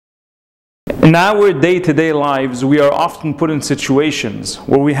In our day-to-day lives, we are often put in situations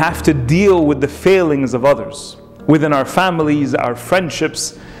where we have to deal with the failings of others, within our families, our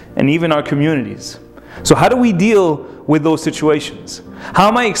friendships, and even our communities. So how do we deal with those situations? How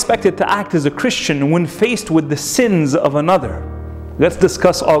am I expected to act as a Christian when faced with the sins of another? Let's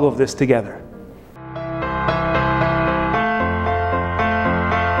discuss all of this together.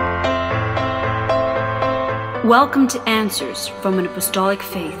 Welcome to Answers from an Apostolic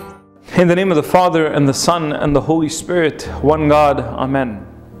Faith. In the name of the Father, and the Son, and the Holy Spirit, one God, Amen.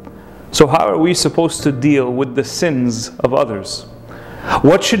 So how are we supposed to deal with the sins of others?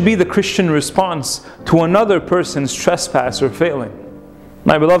 What should be the Christian response to another person's trespass or failing?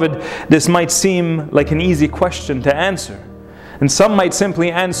 My beloved, this might seem like an easy question to answer. And some might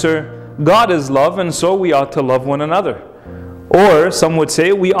simply answer, God is love, and so we ought to love one another. Or some would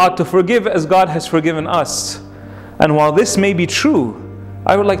say, we ought to forgive as God has forgiven us. And while this may be true,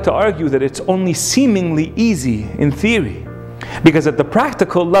 I would like to argue that it's only seemingly easy in theory. Because at the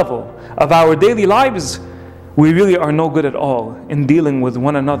practical level of our daily lives, we really are no good at all in dealing with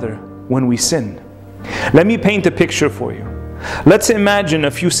one another when we sin. Let me paint a picture for you. Let's imagine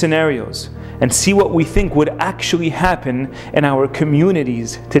a few scenarios and see what we think would actually happen in our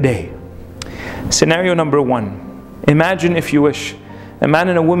communities today. Scenario number one. Imagine, if you wish, a man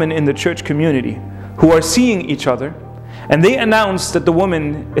and a woman in the church community who are seeing each other, and they announce that the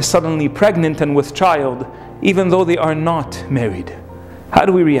woman is suddenly pregnant and with child, even though they are not married. How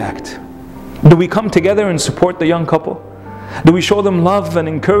do we react? Do we come together and support the young couple? Do we show them love and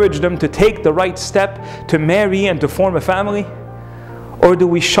encourage them to take the right step to marry and to form a family? Or do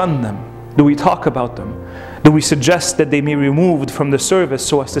we shun them? Do we talk about them? Do we suggest that they be removed from the service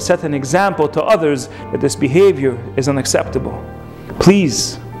so as to set an example to others that this behavior is unacceptable?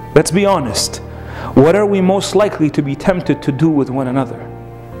 Please, let's be honest. What are we most likely to be tempted to do with one another?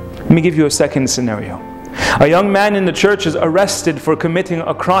 Let me give you a second scenario. A young man in the church is arrested for committing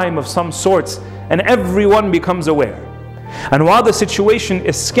a crime of some sorts, and everyone becomes aware. And while the situation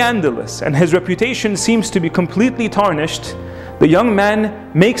is scandalous and his reputation seems to be completely tarnished, the young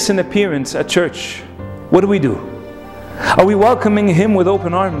man makes an appearance at church. What do? Are we welcoming him with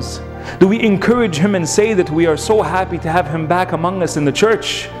open arms? Do we encourage him and say that we are so happy to have him back among us in the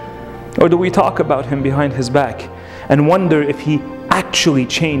church? Or do we talk about him behind his back and wonder if he actually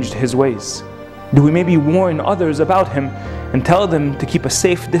changed his ways? Do we maybe warn others about him and tell them to keep a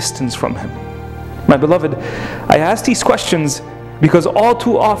safe distance from him? My beloved, I ask these questions because all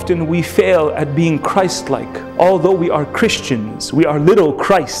too often we fail at being Christ-like. Although we are Christians, we are little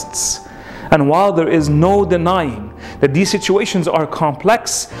Christs. And while there is no denying that these situations are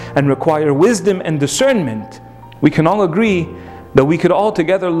complex and require wisdom and discernment, we can all agree that we could all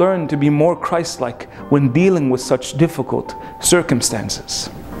together learn to be more Christ-like when dealing with such difficult circumstances.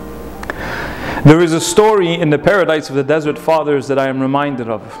 There is a story in the Paradise of the Desert Fathers that I am reminded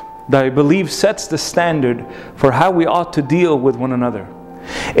of, that I believe sets the standard for how we ought to deal with one another.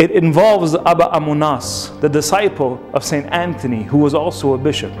 It involves Abba Amunas, the disciple of St. Anthony, who was also a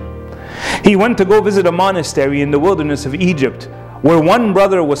bishop. He went to go visit a monastery in the wilderness of Egypt, where one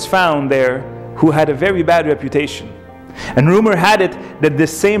brother was found there who had a very bad reputation. And rumor had it that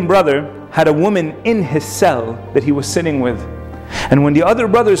this same brother had a woman in his cell that he was sitting with. And when the other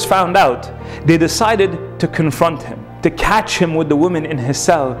brothers found out, they decided to confront him, to catch him with the woman in his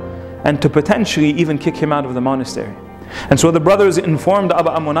cell, and to potentially even kick him out of the monastery. And so the brothers informed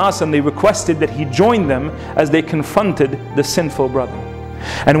Abba Amunas, and they requested that he join them as they confronted the sinful brother.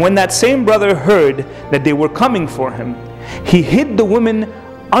 And when that same brother heard that they were coming for him, he hid the woman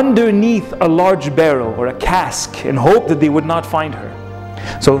underneath a large barrel or a cask in hope that they would not find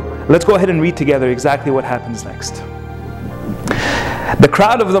her. So let's go ahead and read together exactly what happens next. The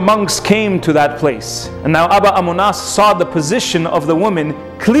crowd of the monks came to that place, and now Abba Amunas saw the position of the woman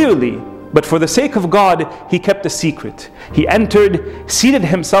clearly, but for the sake of God, he kept a secret. He entered, seated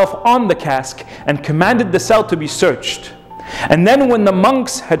himself on the cask, and commanded the cell to be searched. And then when the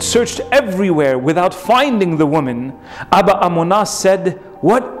monks had searched everywhere without finding the woman, Abba Amunas said,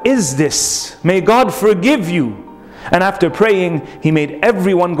 "What is this? May God forgive you." And after praying, he made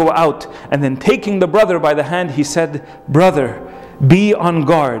everyone go out, and then taking the brother by the hand, he said, "Brother, be on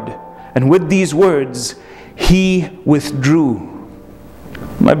guard." And with these words, he withdrew.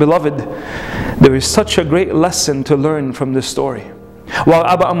 My beloved, there is such a great lesson to learn from this story. While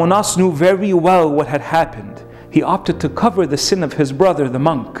Abba Amunas knew very well what had happened, he opted to cover the sin of his brother, the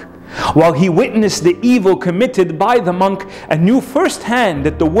monk. While he witnessed the evil committed by the monk and knew firsthand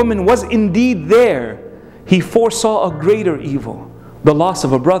that the woman was indeed there, he foresaw a greater evil, the loss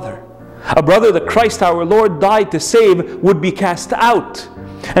of a brother. A brother that Christ our Lord died to save would be cast out.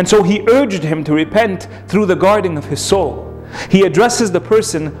 And so he urged him to repent through the guarding of his soul. He addresses the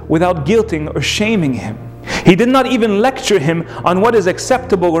person without guilting or shaming him. He did not even lecture him on what is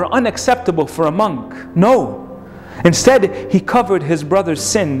acceptable or unacceptable for a monk. No. Instead, he covered his brother's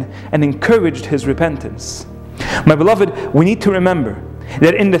sin and encouraged his repentance. My beloved, we need to remember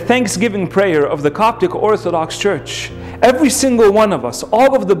that in the thanksgiving prayer of the Coptic Orthodox Church, every single one of us,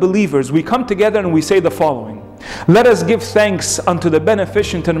 all of the believers, we come together and we say the following: "Let us give thanks unto the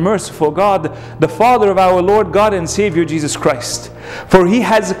beneficent and merciful God, the Father of our Lord God and Savior Jesus Christ. For He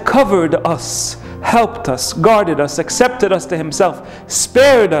has covered us, helped us, guarded us, accepted us to Himself,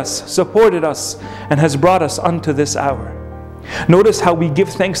 spared us, supported us, and has brought us unto this hour." Notice how we give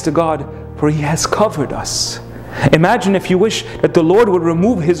thanks to God, for He has covered us. Imagine, if you wish, that the Lord would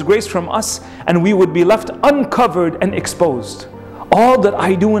remove His grace from us and we would be left uncovered and exposed. All that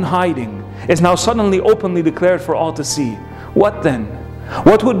I do in hiding is now suddenly openly declared for all to see. What then?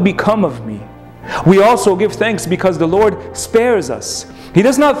 What would become of me? We also give thanks because the Lord spares us. He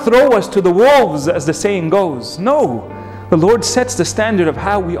does not throw us to the wolves, as the saying goes. No, the Lord sets the standard of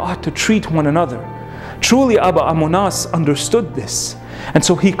how we ought to treat one another. Truly, Abba Amonas understood this, and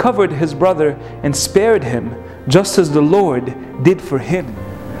so he covered his brother and spared him, just as the Lord did for him.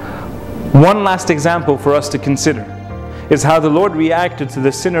 One last example for us to consider is how the Lord reacted to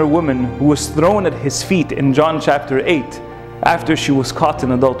the sinner woman who was thrown at his feet in John chapter 8 after she was caught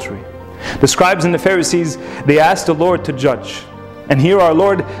in adultery. The scribes and the Pharisees, they asked the Lord to judge. And here our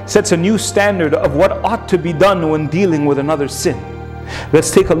Lord sets a new standard of what ought to be done when dealing with another sin.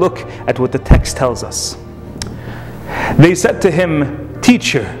 Let's take a look at what the text tells us. They said to him,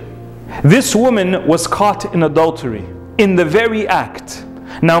 "Teacher, this woman was caught in adultery, in the very act.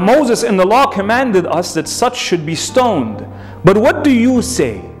 Now Moses in the law commanded us that such should be stoned. But what do you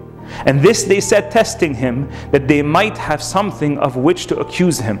say?" And this they said, testing him, that they might have something of which to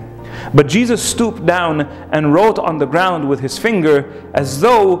accuse him. But Jesus stooped down and wrote on the ground with his finger, as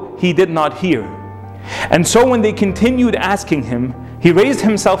though he did not hear. And so when they continued asking him, he raised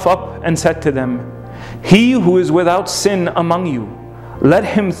himself up and said to them, "He who is without sin among you, let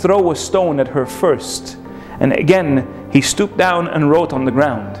him throw a stone at her first." And again he stooped down and wrote on the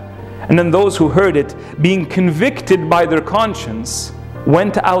ground. And then those who heard it, being convicted by their conscience,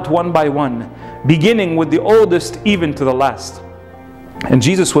 went out one by one, beginning with the oldest even to the last. And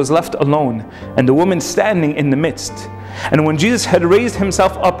Jesus was left alone, and the woman standing in the midst. And when Jesus had raised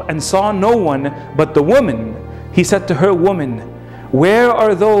himself up and saw no one but the woman, he said to her, "Woman, where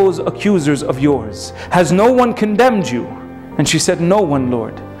are those accusers of yours? Has no one condemned you?" And she said, "No one,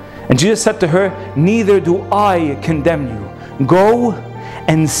 Lord." And Jesus said to her, "Neither do I condemn you. Go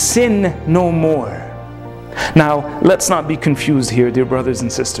and sin no more." Now, let's not be confused here, dear brothers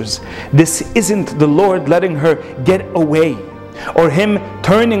and sisters. This isn't the Lord letting her get away, or Him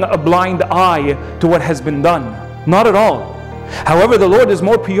turning a blind eye to what has been done. Not at all. However, the Lord is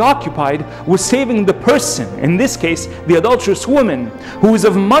more preoccupied with saving the person, in this case, the adulterous woman, who is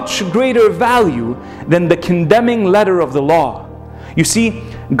of much greater value than the condemning letter of the law. You see,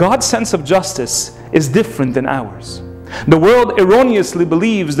 God's sense of justice is different than ours. The world erroneously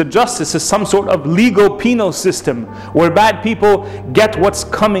believes that justice is some sort of legal penal system where bad people get what's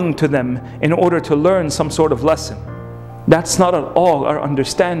coming to them in order to learn some sort of lesson. That's not at all our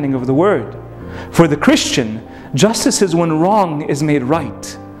understanding of the word. For the Christian, justice is when wrong is made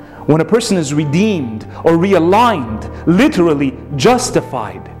right, when a person is redeemed or realigned, literally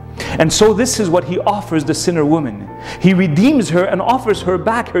justified. And so this is what He offers the sinner woman. He redeems her and offers her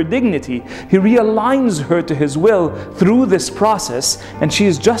back her dignity. He realigns her to His will through this process, and she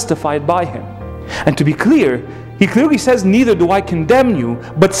is justified by Him. And to be clear, He clearly says, "Neither do I condemn you,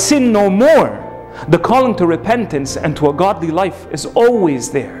 but sin no more." The calling to repentance and to a godly life is always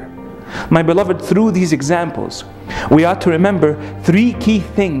there. My beloved, through these examples, we ought to remember three key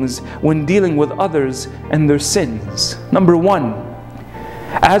things when dealing with others and their sins. Number one,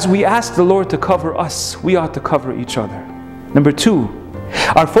 as we ask the Lord to cover us, we ought to cover each other. Number two,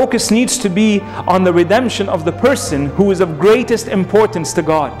 our focus needs to be on the redemption of the person who is of greatest importance to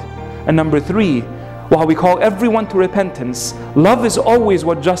God. And number three, while we call everyone to repentance, love is always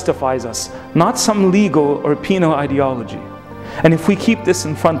what justifies us, not some legal or penal ideology. And if we keep this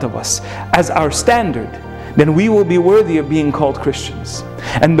in front of us as our standard, then we will be worthy of being called Christians.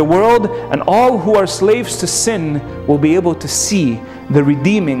 And the world and all who are slaves to sin will be able to see the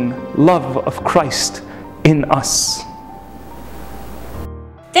redeeming love of Christ in us.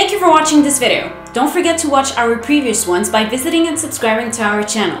 Thank you for watching this video. Don't forget to watch our previous ones by visiting and subscribing to our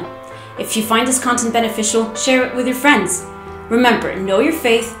channel. If you find this content beneficial, share it with your friends. Remember, know your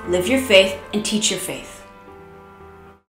faith, live your faith, and teach your faith.